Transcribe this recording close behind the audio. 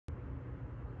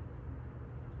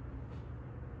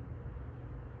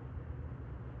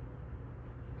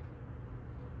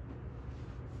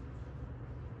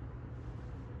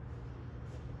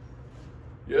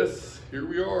Yes, here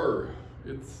we are.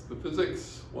 It's the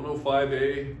Physics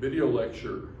 105A video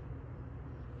lecture.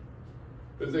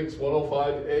 Physics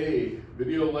 105A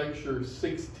video lecture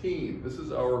 16. This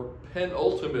is our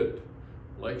penultimate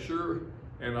lecture,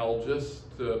 and I'll just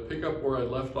pick up where I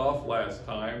left off last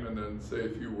time and then say a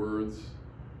few words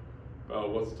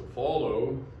about what's to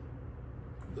follow.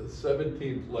 The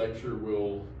 17th lecture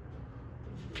will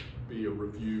be a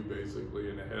review basically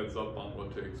and a heads up on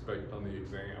what to expect on the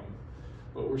exam.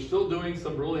 But we're still doing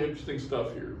some really interesting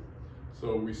stuff here.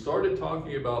 So we started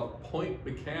talking about point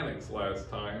mechanics last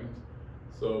time.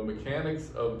 So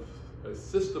mechanics of a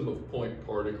system of point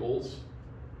particles.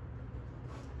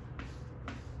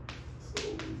 So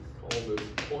we call this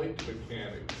point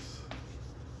mechanics.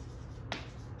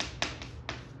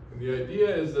 And the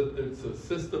idea is that it's a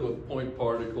system of point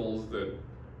particles that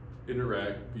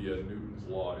interact via Newton's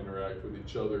law, interact with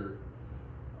each other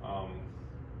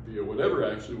via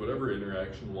whatever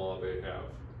interaction law they have.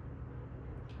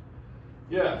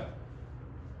 Yeah.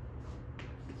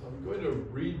 So I'm going to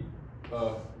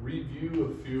review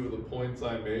a few of the points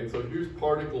I made. So here's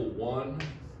particle 1,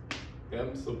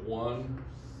 m sub 1.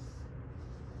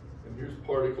 And here's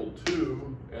particle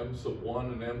 2, m sub 1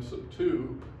 and m sub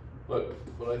 2. But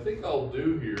what I think I'll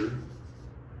do here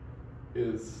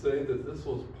is say that this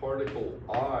was particle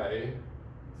I,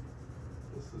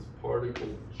 this is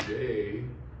particle J,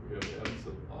 we have m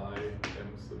sub I,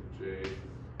 m sub J,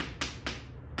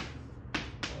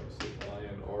 r sub I,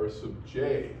 and r sub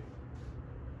J.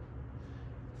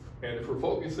 And if we're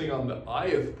focusing on the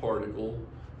ith particle,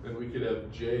 then we could have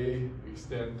J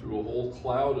extend through a whole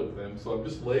cloud of them. So I'm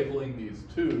just labeling these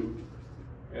two,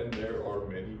 and there are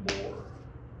many more.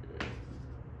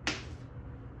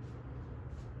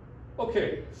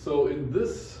 Okay, so in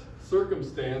this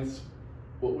circumstance,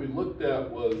 what we looked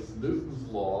at was Newton's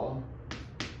law.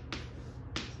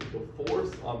 So the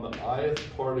force on the ith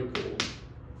particle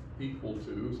equal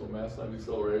to, so mass times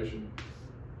acceleration,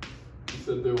 he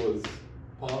said there was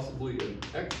possibly an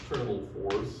external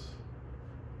force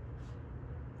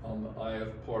on the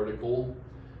ith particle.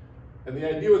 And the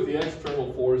idea with the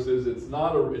external force is it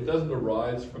doesn't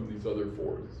arise from these other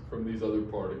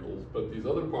particles, but these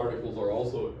other particles are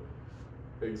also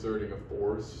exerting a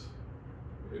force,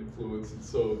 influence, and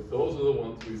so those are the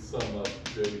ones we sum up.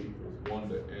 J equals 1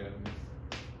 to n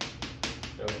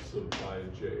f sub I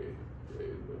j.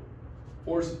 Okay, the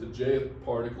force that the jth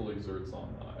particle exerts on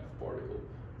the ith particle.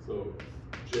 So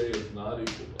j is not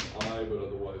equal to I, but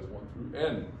otherwise 1 through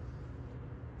n.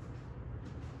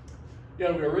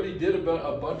 Yeah, we already did a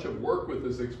bunch of work with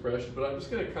this expression, but I'm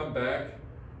just going to come back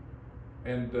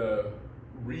and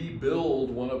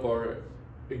rebuild one of our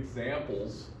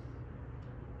examples,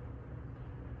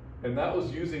 and that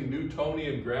was using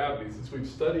Newtonian gravity, since we've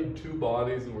studied two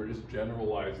bodies and we're just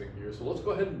generalizing here. So let's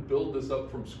go ahead and build this up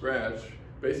from scratch.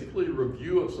 Basically a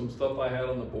review of some stuff I had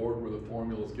on the board where the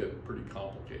formulas get pretty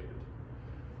complicated.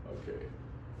 Okay,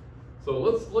 so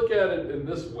let's look at it in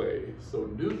this way. So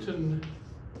Newton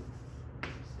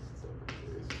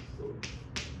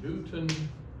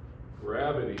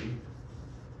gravity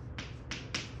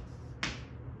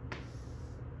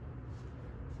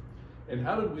and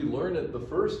how did we learn it the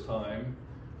first time?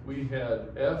 We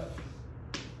had F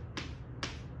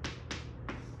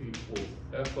equals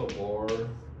F of R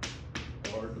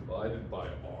divided by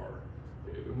R.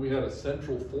 Okay, then we had a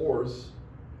central force.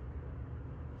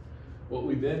 What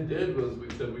we then did was we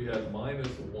said we had minus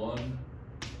 1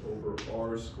 over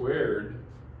R squared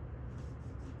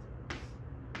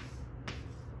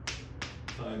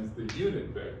times the unit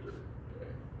vector.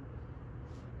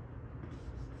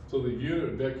 So the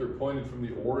unit vector pointed from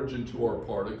the origin to our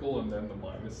particle, and then the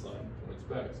minus sign points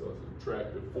back. So it's an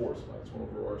attractive force, minus 1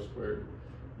 over r squared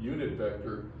unit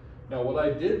vector. Now what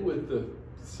I did with the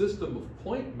system of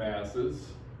point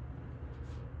masses,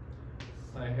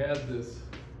 I had this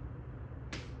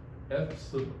f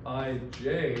sub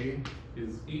ij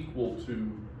is equal to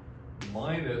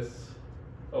minus,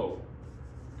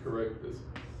 correct this.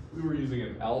 We were using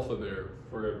an alpha there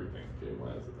for everything, okay,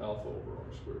 minus alpha over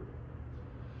r squared.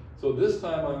 So this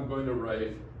time I'm going to write,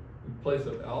 in place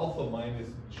of alpha minus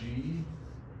g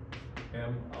mi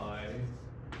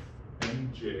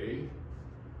mj,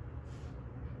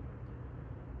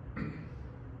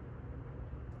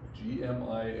 g mi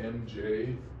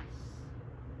mj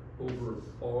over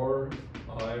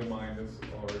ri minus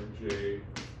rj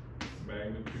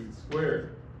magnitude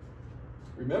squared.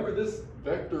 Remember, this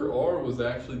vector r was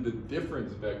actually the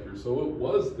difference vector, so it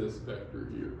was this vector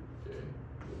here.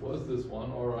 Was this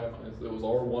one, Ri minus, that was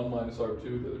R1 minus R2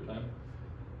 the other time,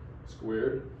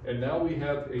 squared. And now we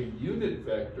have a unit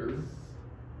vector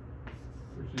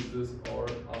which is this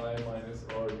Ri minus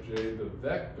Rj, the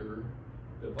vector,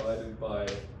 divided by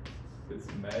its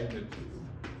magnitude.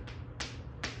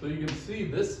 So you can see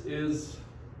this is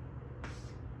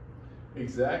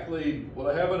exactly,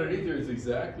 what I have underneath here is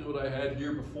exactly what I had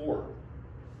here before.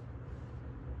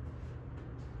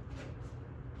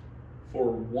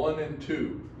 For 1 and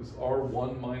 2, this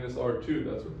R1 minus R2,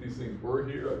 that's what these things were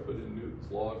here. I put in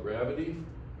Newton's law of gravity.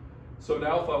 So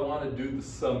now if I want to do the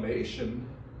summation,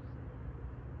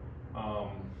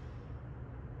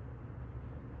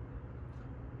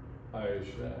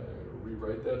 should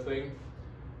rewrite that thing?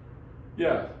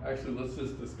 Yeah, actually let's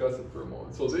just discuss it for a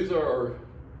moment. So these are our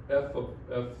f of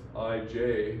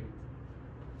Fij,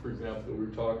 for example, that we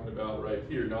were talking about right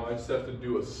here. Now I just have to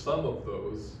do a sum of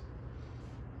those.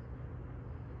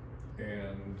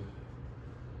 And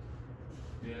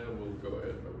yeah, we'll go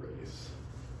ahead and erase.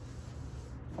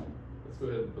 Let's go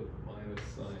ahead and put the minus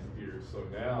sign here. So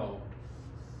now,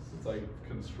 since I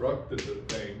constructed the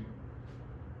thing,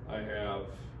 I have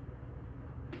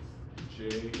j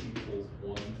equals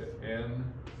 1 to n,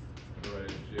 and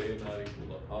write j not equal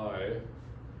to I.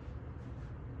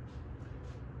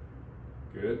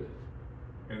 Good.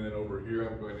 And then over here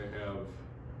I'm going to have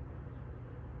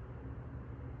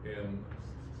m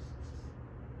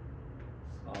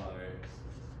I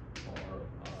R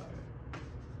I,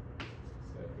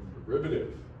 second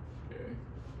derivative. Okay.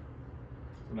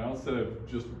 So now instead of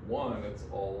just 1, it's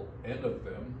all n of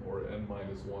them, or n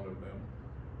minus 1 of them.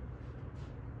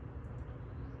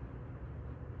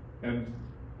 And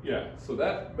yeah, so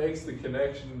that makes the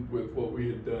connection with what we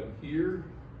had done here,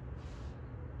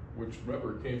 which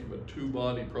remember came from a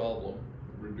 2-body problem,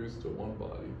 reduced to 1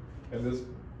 body. And this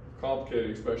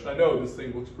complicated expression, I know this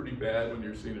thing looks pretty bad when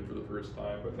you're seeing it for the first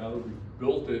time, but now that we've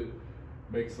built it, it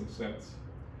makes some sense.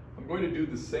 I'm going to do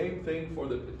the same thing for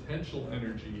the potential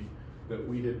energy that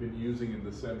we had been using in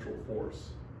the central force.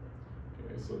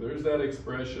 Okay, so there's that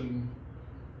expression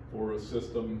for a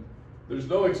system. There's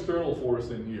no external force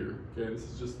in here. Okay, this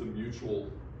is just the mutual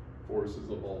forces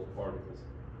of all the particles.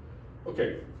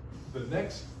 Okay, the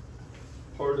next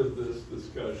part of this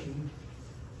discussion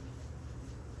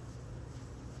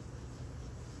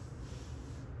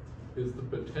is the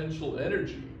potential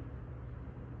energy.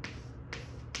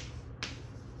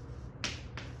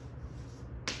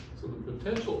 So the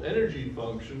potential energy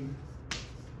function,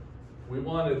 we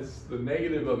want the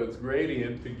negative of its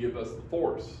gradient to give us the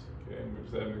force. Okay, and we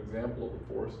just have an example of the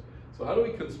force. So how do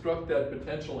we construct that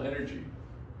potential energy?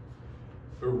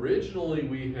 Originally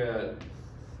we had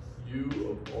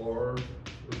U of R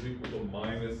was equal to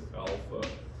minus alpha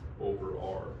over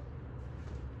R.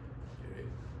 Okay.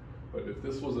 But if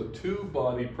this was a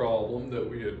 2-body problem that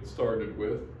we had started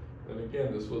with, then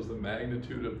again, this was the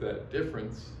magnitude of that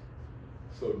difference.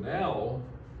 So now,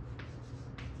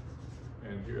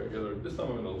 and here this time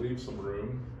I'm going to leave some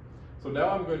room. So now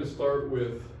I'm going to start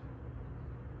with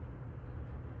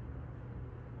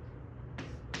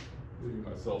leaving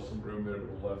myself some room there to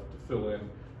the left to fill in.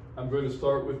 I'm going to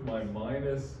start with my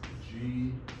minus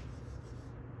G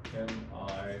Mi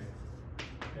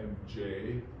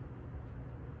Mj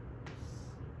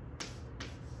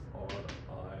Ri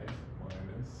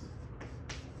minus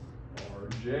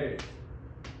Rj.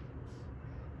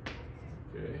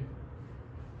 Okay.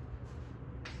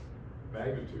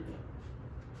 Magnitude.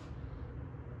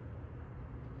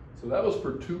 So that was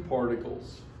for 2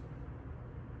 particles.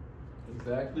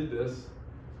 Exactly this,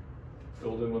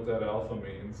 filled in what that alpha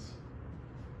means.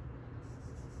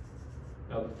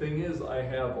 Now the thing is, I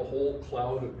have a whole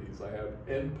cloud of these. I have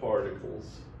n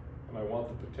particles, and I want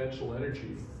the potential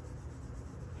energy.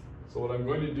 So what I'm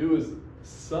going to do is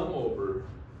sum over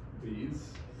these.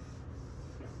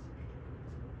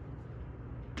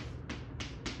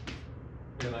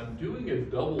 And I'm doing a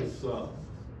double sum.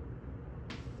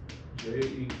 J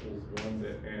equals 1 to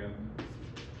n.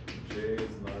 J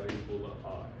is not equal to I.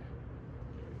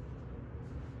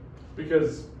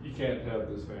 Because you can't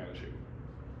have this vanishing.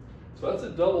 So that's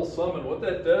a double sum, and what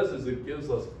that does is it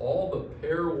gives us all the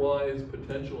pairwise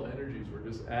potential energies. We're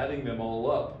just adding them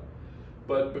all up.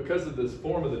 But because of this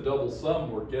form of the double sum,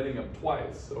 we're getting them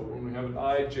twice. So when we have an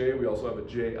Ij, we also have a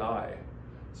Ji.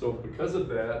 So because of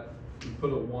that, we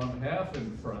put a 1/2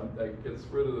 in front. That gets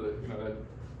rid of the, that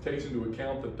takes into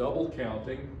account the double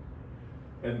counting.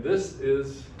 And this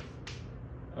is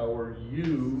our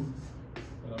U,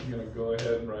 and I'm going to go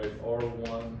ahead and write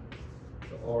R1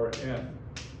 to Rn.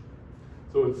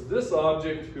 So it's this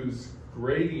object whose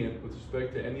gradient with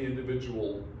respect to any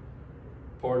individual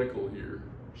particle here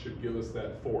should give us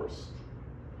that force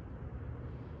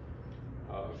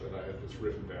that I had just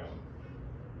written down.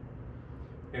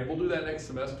 And we'll do that next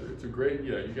semester. It's a great,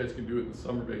 yeah, you guys can do it in the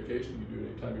summer vacation. You can do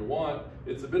it anytime you want.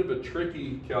 It's a bit of a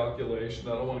tricky calculation.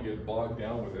 I don't want to get bogged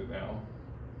down with it now.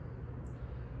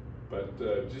 But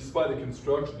just by the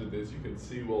construction of this, you can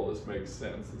see, well, this makes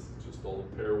sense. This is just all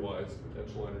the pairwise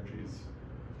potential energies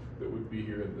that would be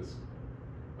here in this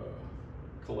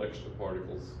collection of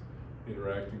particles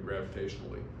interacting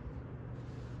gravitationally.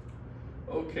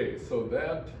 Okay, so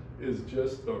that is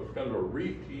just a kind of a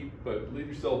repeat, but leave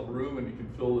yourself room and you can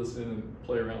fill this in and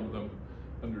play around with them,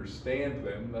 understand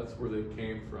them. That's where they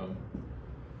came from.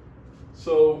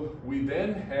 So we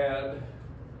then had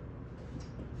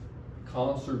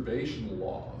conservation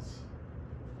laws.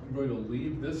 I'm going to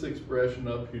leave this expression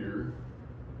up here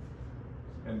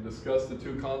and discuss the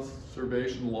two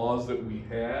conservation laws that we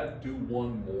had, do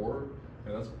one more,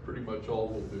 and that's pretty much all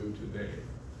we'll do today.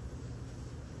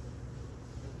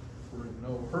 We're in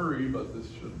no hurry, but this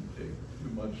shouldn't take too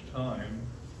much time.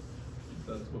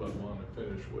 That's what I want to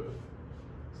finish with.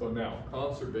 So now,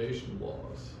 conservation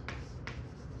laws.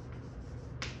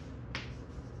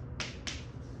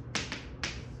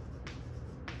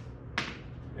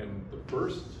 And the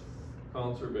first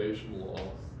conservation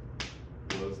law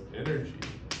was energy.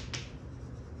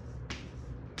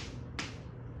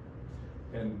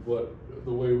 And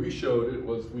the way we showed it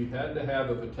was we had to have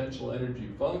a potential energy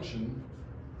function.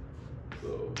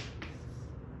 So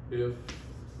if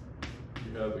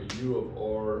you have a U of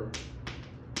R,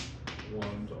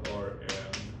 1 to Rn,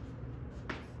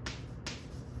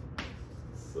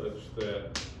 such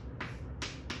that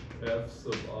f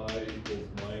sub I equals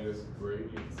minus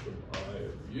gradients of I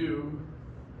of U.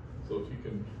 So if you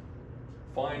can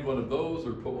find one of those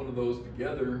or put one of those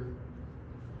together,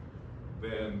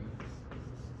 then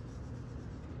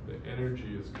the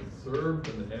energy is conserved,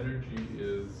 and the energy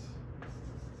is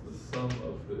the sum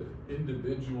of the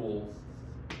individual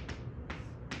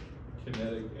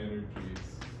kinetic energies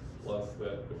plus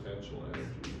that potential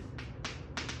energy.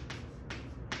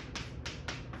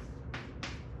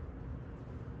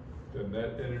 Then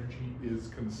that energy is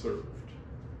conserved.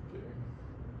 Okay.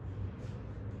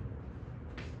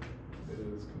 It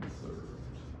is conserved.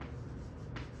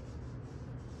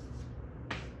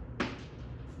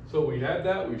 So we had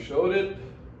that, we showed it,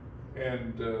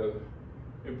 and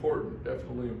important,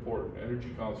 definitely important,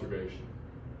 energy conservation.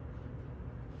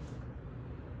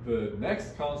 The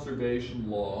next conservation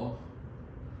law,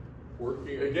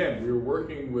 again, we were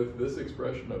working with this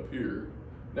expression up here.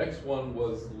 Next one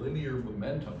was linear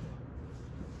momentum.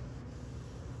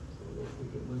 So let's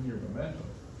look at linear momentum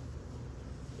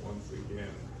once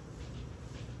again.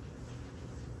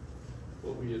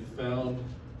 What we had found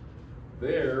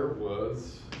there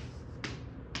was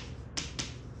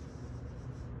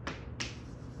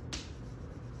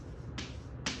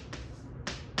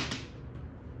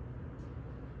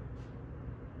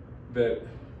that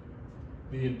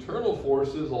the internal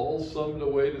forces all summed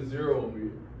away to zero, and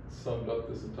we summed up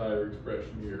this entire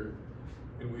expression here,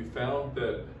 and we found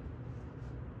that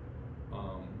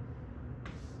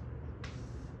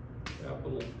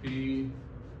capital P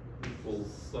equals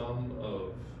sum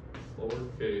of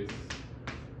lowercase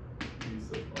p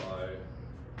sub I,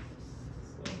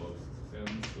 sum of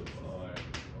n sub I, r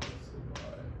sub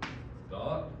I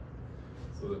dot.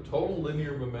 So the total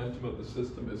linear momentum of the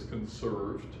system is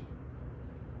conserved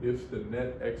if the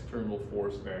net external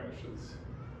force vanishes.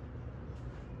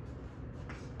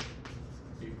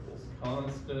 Equals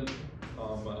constant,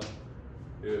 comma,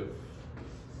 if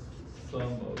sum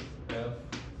of F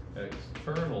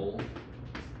external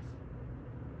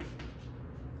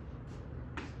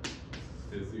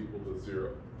is equal to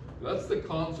 0. That's the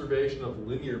conservation of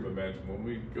linear momentum. When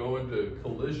we go into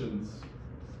collisions,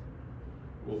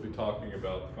 we'll be talking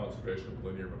about the conservation of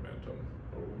linear momentum,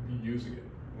 or we'll be using it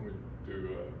when we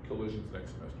do collisions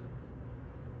next semester.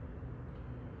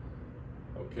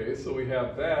 Okay, so we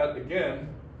have that, again,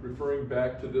 referring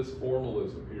back to this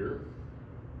formalism here.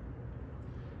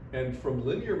 And from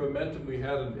linear momentum, we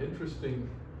had an interesting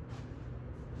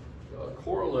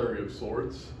corollary of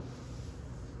sorts.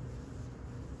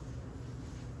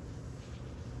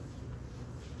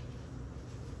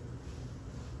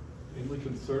 Namely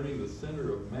concerning the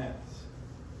center of mass.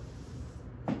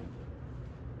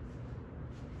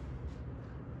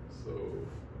 So,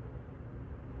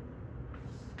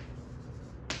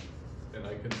 and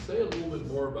I can say a little bit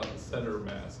more about the center of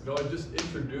mass. You know, I just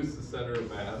introduced the center of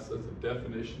mass as a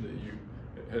definition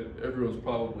that everyone's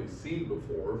probably seen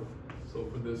before. So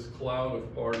for this cloud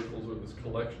of particles, or this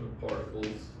collection of particles,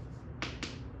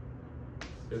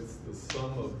 it's the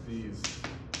sum of these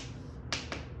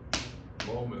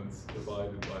moments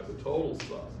divided by the total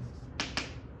sum. Okay.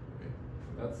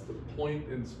 And that's the point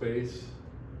in space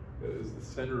that is the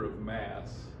center of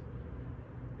mass.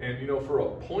 And you know, for a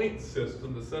point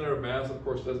system, the center of mass, of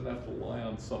course, doesn't have to lie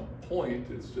on some point.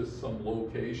 It's just some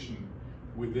location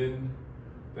within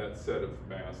that set of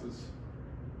masses.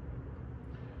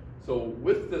 So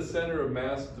with the center of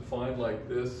mass defined like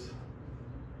this,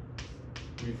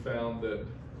 we found that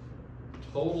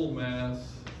total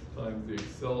mass times the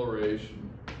acceleration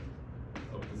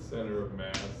of the center of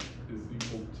mass is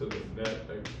equal to the net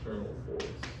external force.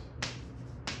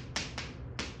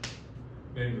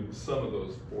 Namely, the sum of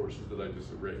those forces that I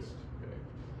just erased. Okay.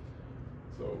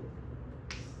 So,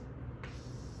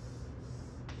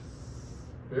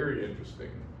 very interesting.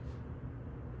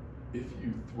 If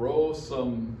you throw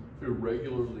some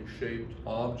irregularly shaped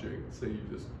object, say you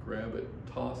just grab it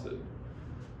and toss it,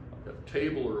 like a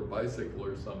table or a bicycle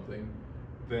or something,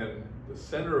 then the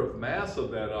center of mass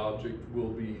of that object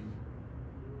will be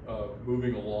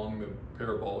moving along the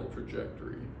parabolic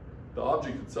trajectory. The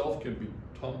object itself can be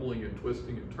tumbling and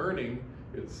twisting and turning.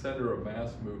 Its center of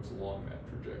mass moves along that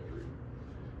trajectory.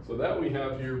 So that we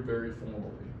have here very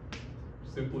formally,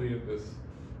 simply in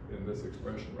this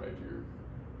expression right here.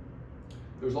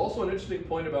 There's also an interesting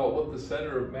point about what the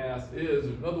center of mass is.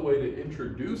 There's another way to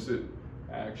introduce it,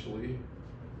 actually.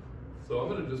 So I'm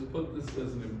going to just put this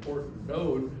as an important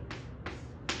note.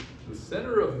 The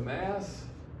center of mass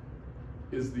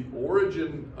is the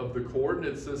origin of the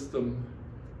coordinate system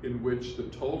in which the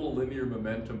total linear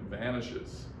momentum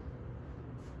vanishes.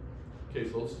 Okay,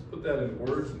 so let's put that in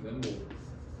words and then we'll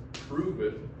prove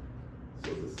it.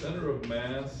 So the center of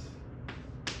mass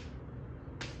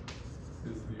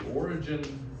is the origin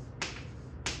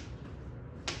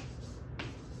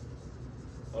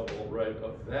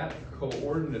of that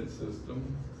coordinate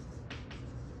system,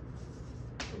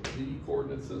 the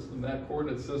coordinate system, that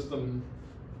coordinate system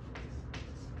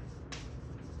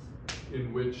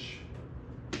in which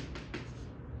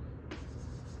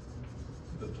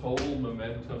the total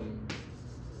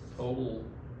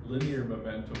linear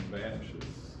momentum vanishes.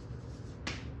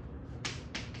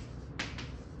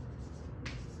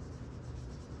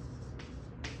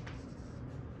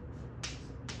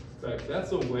 In fact,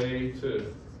 that's a way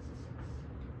to,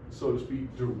 so to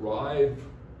speak, derive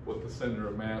what the center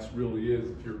of mass really is.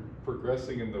 If you're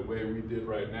progressing in the way we did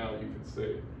right now, you can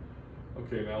say,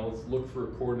 okay, now let's look for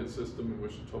a coordinate system in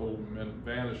which the total momentum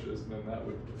vanishes, and then that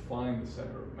would define the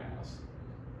center of mass.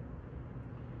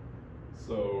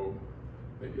 So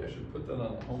maybe I should put that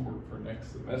on the homework for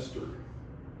next semester.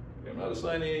 Okay, I'm not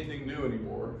assigning anything new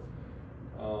anymore.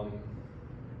 That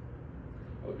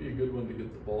would be a good one to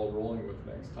get the ball rolling with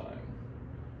next time.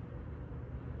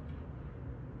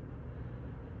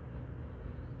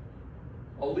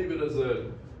 I'll leave it as a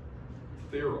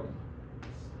theorem.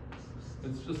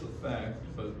 It's just a fact,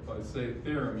 but if I say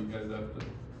theorem, you guys have to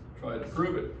try to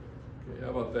prove it. Okay, how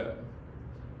about that?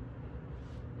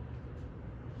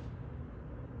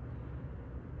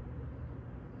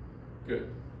 Good.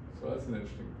 So that's an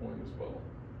interesting point as well.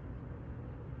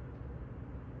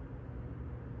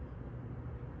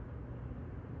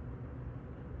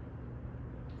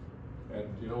 And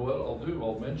you know what I'll do?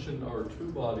 I'll mention our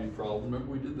two-body problem.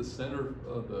 Remember we did the central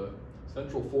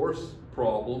force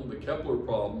problem, the Kepler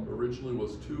problem, originally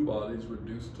was two bodies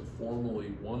reduced to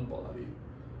formally one body.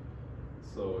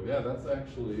 So yeah, that's what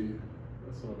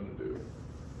I'm going to do.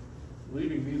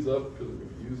 Leaving these up because I'm going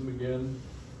to use them again.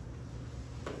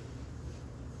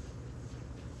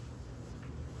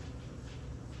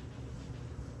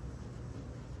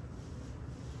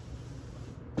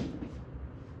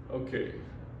 Okay,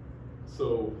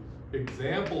 so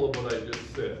example of what I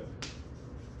just said.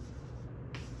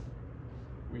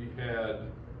 We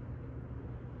had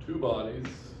two bodies.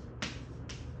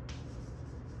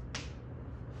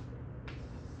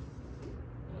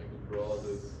 I can draw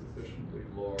this sufficiently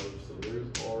large. So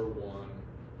there's R1.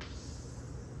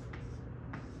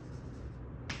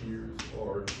 Here's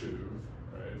R2,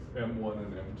 right? M1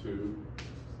 and M2,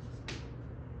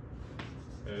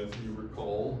 as you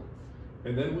recall.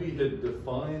 And then we had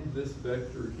defined this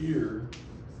vector here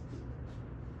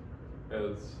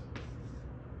as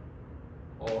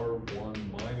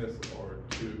R1 minus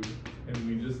R2, and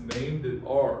we just named it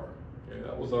R. Okay,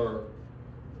 that was our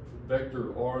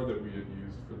vector R that we had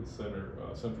used for the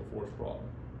central force problem.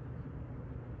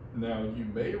 Now you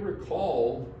may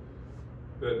recall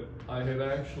that I had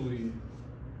actually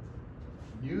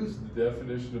used the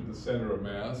definition of the center of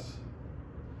mass.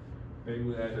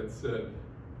 Namely, I had said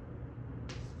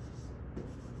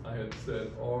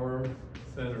R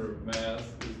center of mass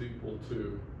is equal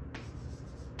to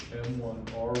M1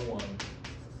 R1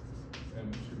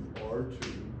 M2 R2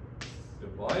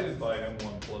 divided by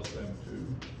M1 plus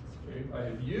M2. Okay, I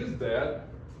had used that,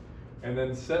 and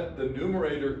then set the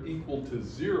numerator equal to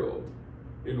 0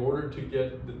 in order to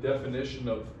get the definition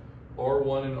of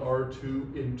R1 and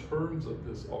R2 in terms of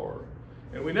this R.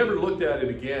 And we never looked at it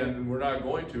again, and we're not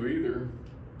going to either.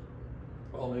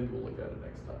 Well, maybe we'll look at it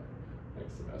next time,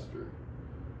 next semester.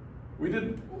 We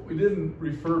didn't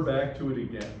refer back to it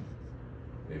again.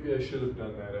 Maybe I should have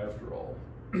done that after all.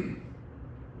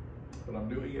 But I'm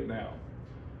doing it now.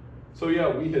 So yeah,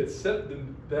 we had set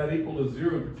that equal to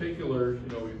 0 in particular. You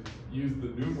know, we used the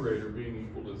numerator being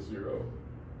equal to 0.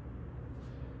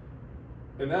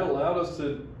 And that allowed us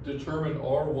to determine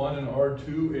R1 and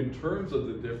R2 in terms of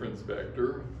the difference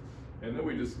vector. And then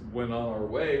we just went on our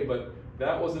way, but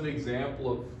that was an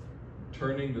example of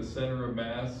turning the center of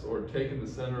mass, or taking the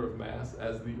center of mass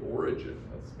as the origin.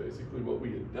 That's basically what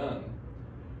we had done.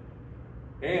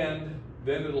 And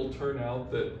then it'll turn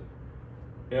out that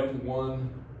M1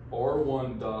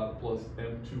 R1 dot plus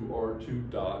M2 R2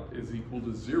 dot is equal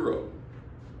to 0.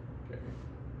 Okay.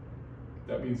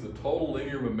 That means the total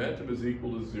linear momentum is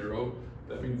equal to 0.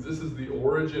 That means this is the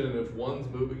origin, and if one's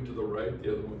moving to the right,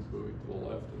 the other one's moving to the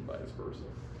left, and vice versa.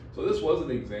 So this was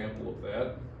an example of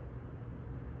that.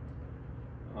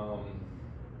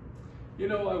 You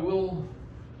know, I will,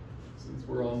 since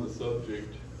we're on the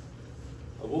subject,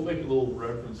 I will make a little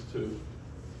reference to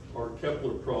our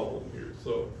Kepler problem here.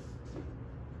 So,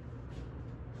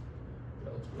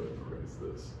 yeah, let's go ahead and erase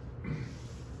this.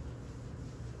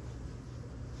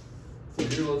 So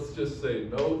here, let's just say,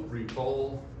 note,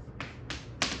 recall,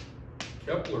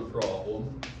 Kepler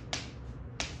problem.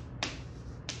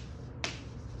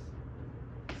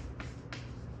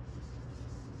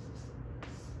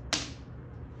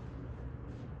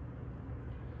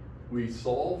 We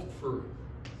solved for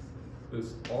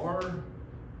this R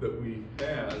that we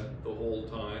had the whole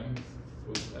time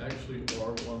was actually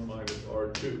R1 minus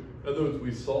R2. In other words,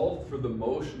 we solved for the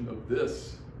motion of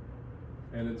this,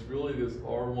 and it's really this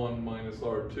R1 minus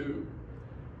R2.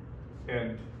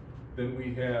 And then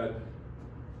we had,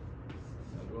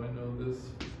 now do I know this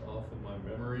off of my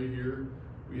memory here?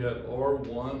 We had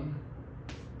R1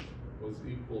 was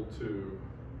equal to,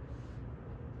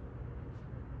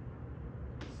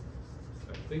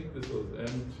 I think this was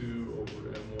M2 over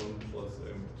M1 plus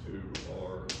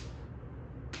M2R,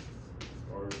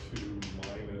 R2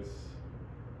 minus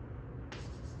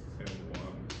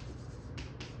M1,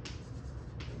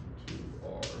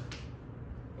 M2R.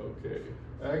 Okay,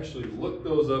 actually look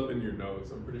those up in your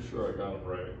notes. I'm pretty sure I got them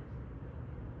right.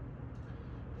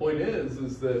 Point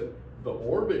is that the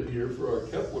orbit here for our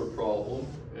Kepler problem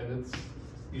and its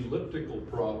elliptical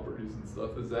properties and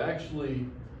stuff is actually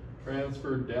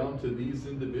transferred down to these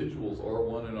individuals,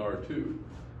 R1 and R2.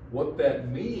 What that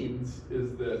means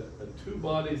is that a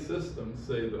two-body system,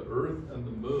 say the Earth and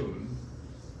the Moon,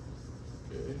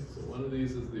 okay, so one of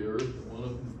these is the Earth and one of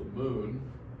them is the Moon.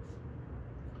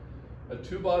 A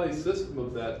two-body system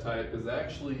of that type is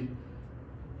actually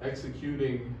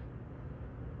executing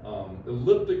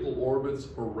elliptical orbits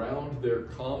around their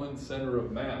common center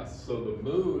of mass. So the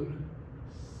Moon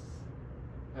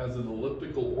has an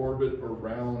elliptical orbit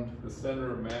around the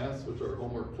center of mass, which our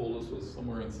homework told us was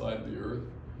somewhere inside the Earth.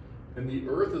 And the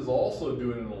Earth is also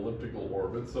doing an elliptical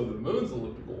orbit. So the Moon's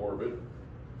elliptical orbit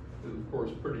is, of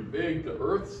course, pretty big. The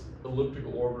Earth's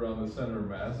elliptical orbit around the center of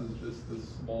mass is just this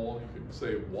small, you could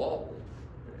say, wobble.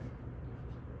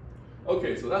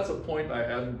 Okay, so that's a point I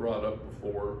hadn't brought up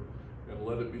before, and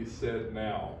let it be said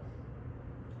now.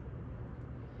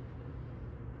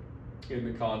 In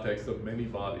the context of many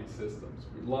body systems.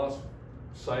 We lost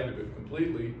sight of it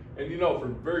completely. And you know, for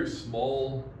very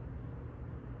small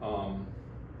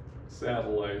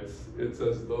satellites, it's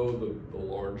as though the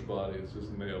large body is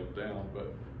just nailed down.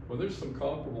 But when there's some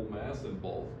comparable mass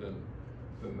involved, then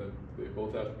they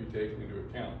both have to be taken into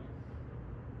account.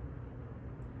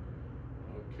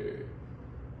 Okay.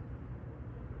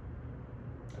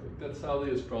 I think that's how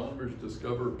the astronomers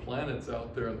discover planets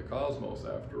out there in the cosmos,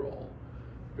 after all.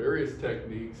 Various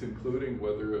techniques, including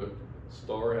whether a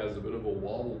star has a bit of a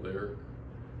wobble there,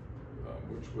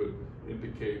 which would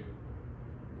indicate,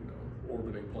 you know,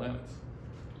 orbiting planets.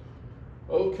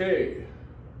 Okay,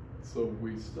 so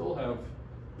we still have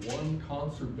one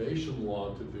conservation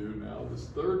law to do now. This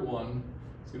third one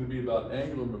is going to be about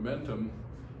angular momentum.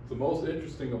 It's the most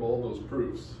interesting of all those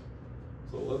proofs.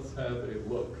 So let's have a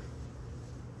look.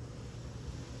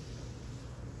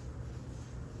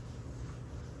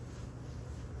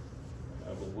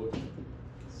 Have a look,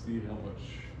 see how much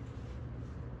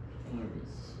time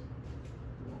is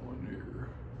going here.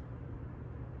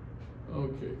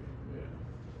 Okay, yeah.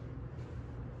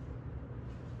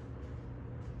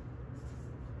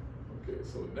 Okay,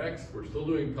 so next we're still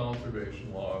doing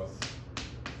conservation laws.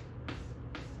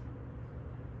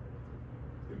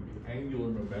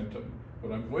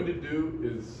 going to do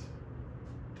is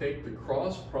take the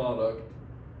cross product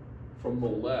from the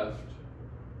left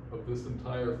of this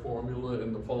entire formula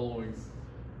in the following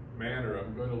manner.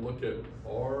 I'm going to look at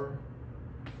R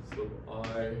sub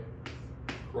I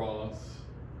cross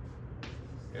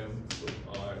M sub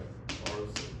I, R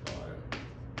sub I,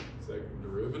 second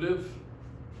derivative.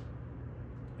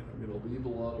 And I'm going to leave a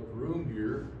lot of room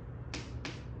here,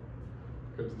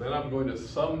 because then I'm going to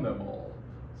sum them all.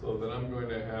 So then I'm going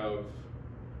to have,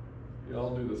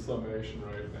 I'll do the summation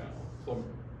right now. So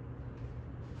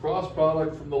cross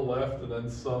product from the left and then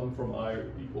sum from I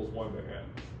equals 1 to n.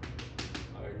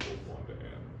 I equals 1 to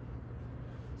n.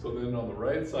 So then on the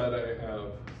right side I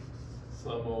have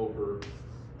sum over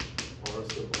R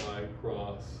sub I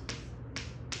cross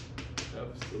F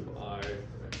sub I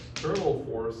external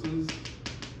forces.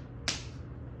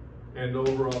 And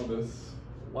over on this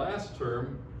last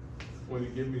term, when you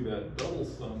give me that double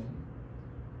sum,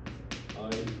 I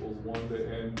equals 1 to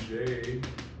nj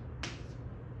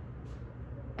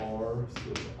R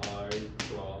sub I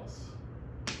cross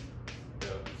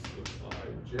F sub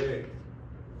ij.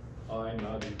 I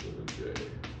not equal to j.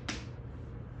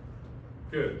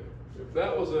 Good. If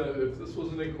this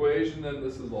was an equation, then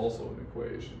this is also an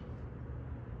equation.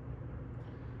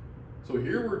 So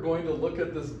here we're going to look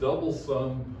at this double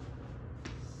sum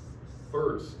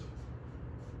first.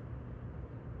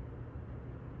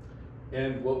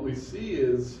 And what we see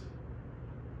is,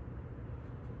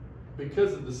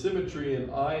 because of the symmetry in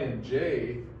I and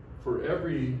j, for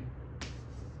every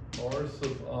R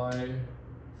sub I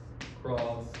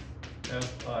cross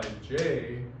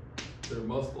Fij, there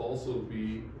must also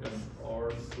be an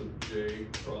R sub j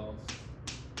cross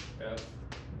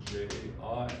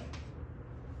Fji.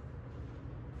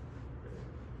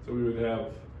 So we would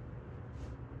have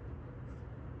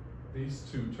these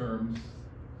two terms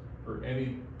for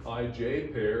any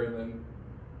ij pair and then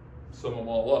sum them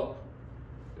all up.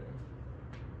 Okay.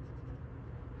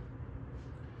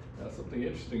 Now something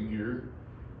interesting here.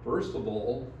 First of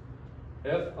all,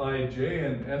 Fij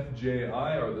and Fji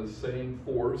are the same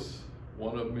force.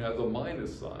 One of them has a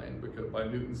minus sign because by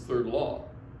Newton's third law.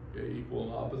 Okay, equal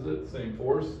and opposite, same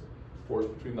force. Force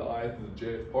between the ith and the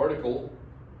jth particle.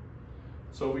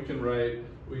 So we can write,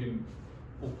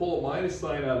 we'll pull a minus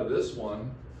sign out of this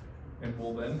one, and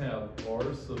we'll then have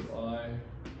R sub I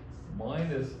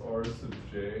minus R sub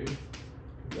j.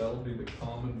 That'll be the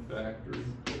common factor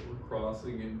that we're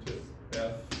crossing into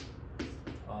Fij.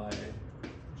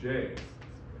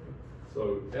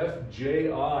 So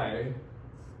Fji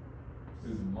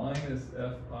is minus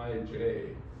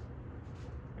Fij.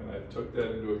 And I took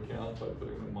that into account by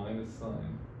putting the minus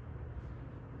sign.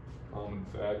 Common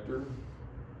factor.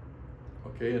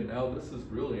 Okay, and now this is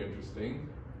really interesting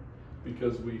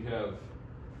because we have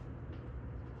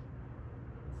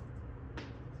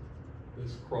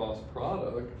this cross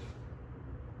product,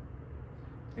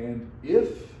 and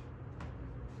if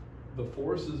the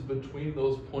forces between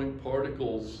those point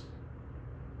particles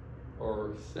are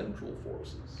central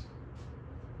forces,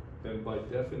 then by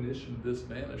definition this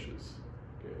vanishes.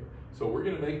 Okay, so we're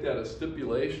going to make that a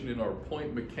stipulation in our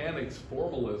point mechanics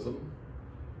formalism,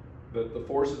 that the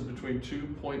forces between two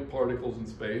point particles in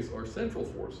space are central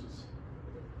forces.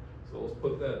 So let's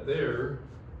put that there,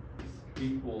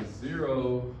 equals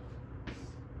 0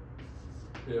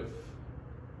 if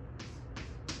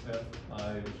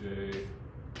Fij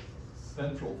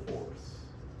central force.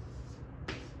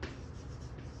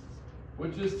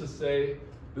 Which is to say,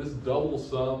 this double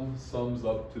sum sums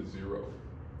up to 0.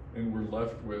 And we're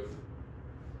left with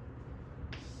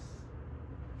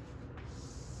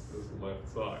this left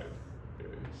side. Okay.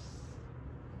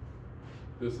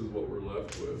 This is what we're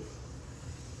left with.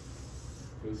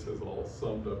 This has all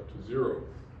summed up to 0.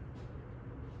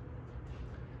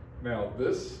 Now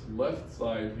this left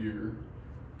side here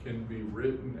can be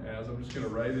written as, I'm just going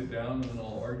to write it down and then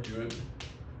I'll argue it.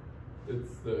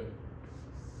 It's the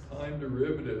time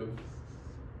derivative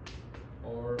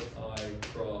Ri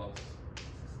cross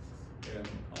Mi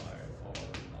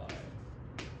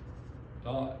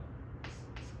dot.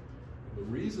 The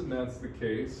reason that's the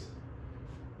case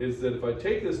is that if I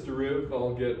take this derivative,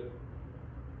 I'll get,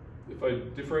 if I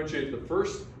differentiate the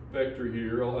first vector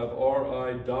here, I'll have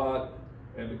Ri dot,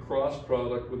 and the cross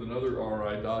product with another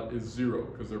Ri dot is 0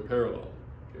 because they're parallel.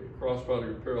 Okay, cross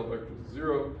product of parallel vectors is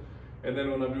 0. And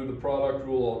then when I'm doing the product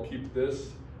rule, I'll keep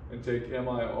this and take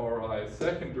Mi-Ri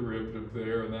second derivative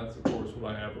there, and that's of course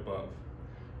what I have above.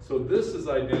 So this is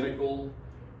identical,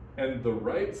 and the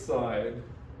right side,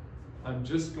 I'm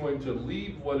just going to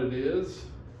leave what it is.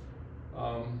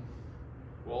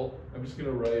 Well, I'm just going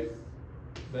to write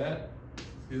that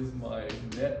is my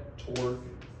net torque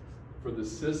for the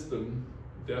system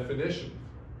definition.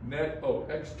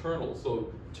 External,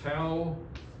 so tau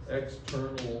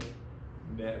external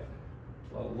net.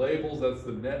 A lot of labels, that's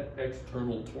the net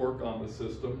external torque on the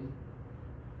system.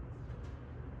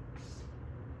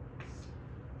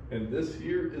 And this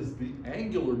here is the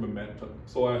angular momentum.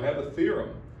 So I have a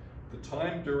theorem. The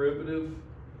time derivative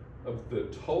of the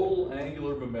total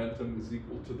angular momentum is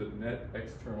equal to the net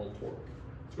external torque.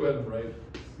 Let's go ahead and write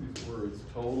these words.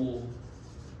 Total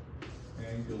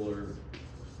angular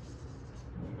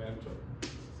momentum.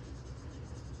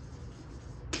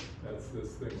 That's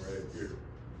this thing right here.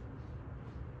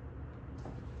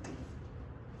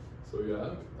 So yeah,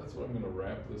 that's what I'm going to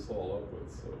wrap this all up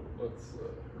with. So let's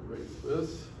erase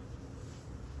this.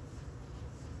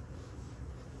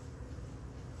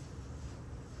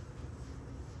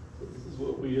 So this is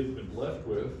what we had been left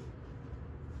with.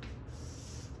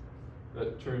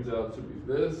 That turns out to be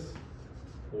this,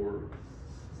 or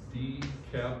d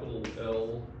capital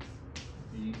L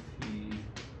dt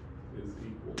is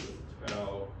equal to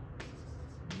tau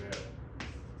net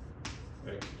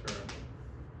external.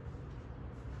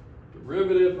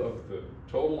 Derivative of the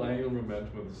total angular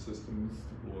momentum of the system is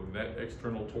equal to net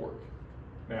external torque.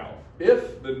 Now,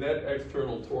 if the net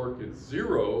external torque is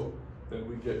 0, then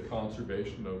we get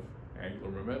conservation of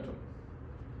angular momentum.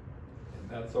 And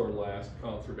that's our last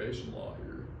conservation law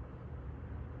here.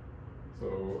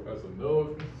 So as a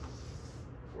note,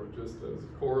 or just as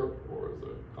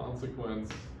a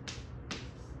consequence,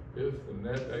 if the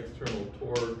net external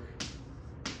torque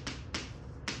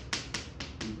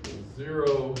equals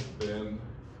 0, then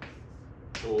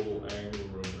total angular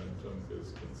momentum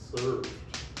is conserved.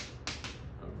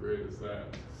 How great is that?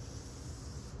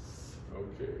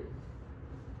 Okay.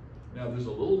 Now there's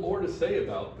a little more to say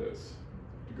about this.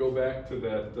 To go back to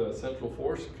that central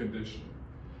force condition.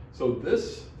 So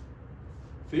this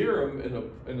theorem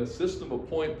in a system of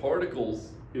point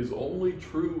particles is only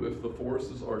true if the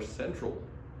forces are central.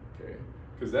 Okay?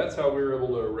 Because that's how we were able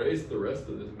to erase the rest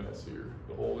of this mess here,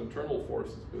 the whole internal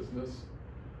forces business.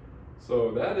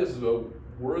 So that is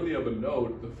worthy of a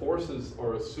note. The forces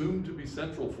are assumed to be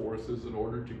central forces in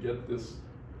order to get this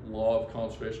law of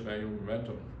conservation of angular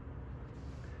momentum.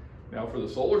 Now for the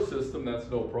solar system, that's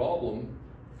no problem.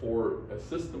 For a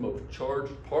system of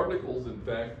charged particles, in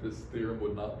fact, this theorem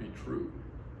would not be true,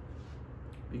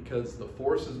 because the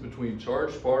forces between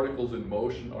charged particles in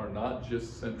motion are not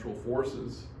just central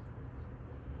forces.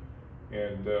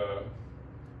 And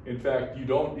in fact, you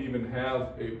don't even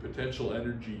have a potential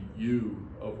energy U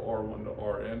of R1 to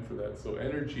Rn for that. So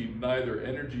neither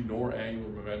energy nor angular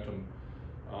momentum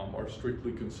are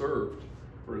strictly conserved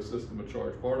for a system of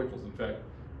charged particles. In fact,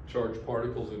 charged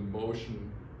particles in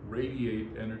motion radiate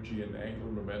energy and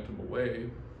angular momentum away.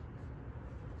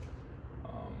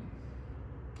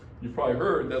 You've probably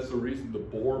heard that's the reason the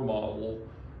Bohr model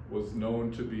was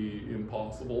known to be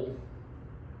impossible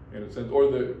in a sense, or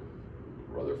the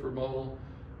Rutherford model.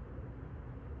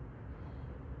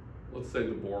 Let's say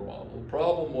the Bohr model. The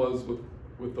problem was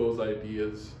with those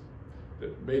ideas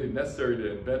that made it necessary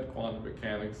to invent quantum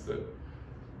mechanics, that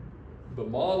the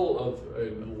model of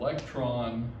an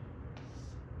electron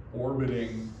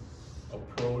orbiting a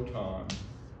proton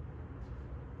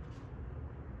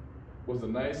was a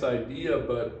nice idea,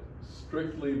 but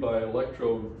strictly by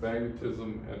electromagnetism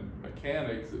and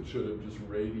mechanics, it should have just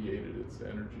radiated its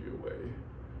energy away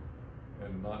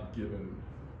and not given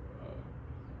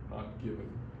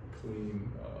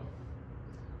clean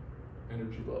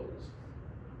energy levels.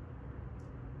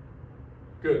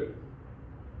 Good.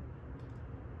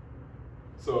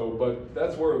 So, but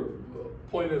that's where the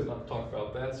point is not to talk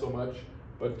about that so much,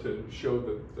 but to show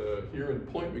that here in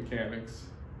point mechanics,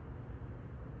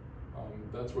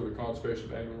 that's where the conservation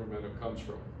of angular momentum comes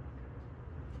from.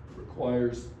 It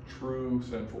requires true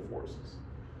central forces.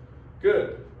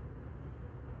 Good.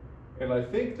 And I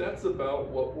think that's about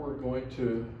what we're going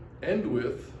to end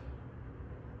with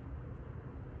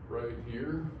right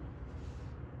here.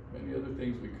 Many other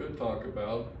things we could talk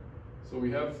about. So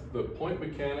we have the point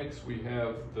mechanics, we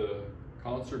have the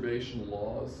conservation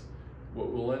laws.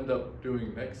 What we'll end up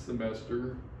doing next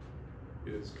semester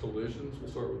is collisions.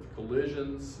 We'll start with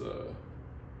collisions,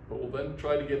 but we'll then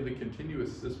try to get into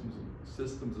continuous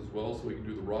systems as well, so we can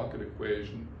do the rocket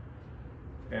equation.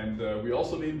 And we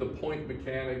also need the point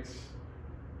mechanics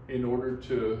in order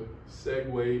to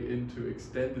segue into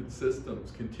extended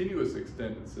systems, continuous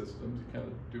extended systems. You kind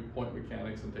of do point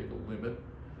mechanics and take a limit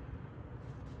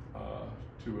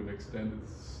to an extended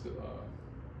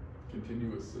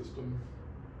continuous system.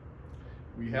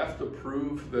 We have to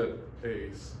prove that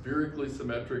a spherically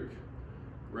symmetric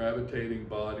gravitating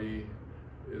body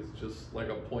is just like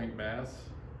a point mass.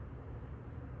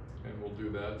 and we'll do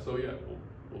that. So yeah,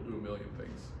 we'll do a million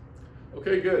things.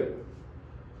 Okay, good.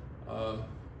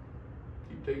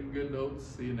 Keep taking good notes.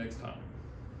 See you next time.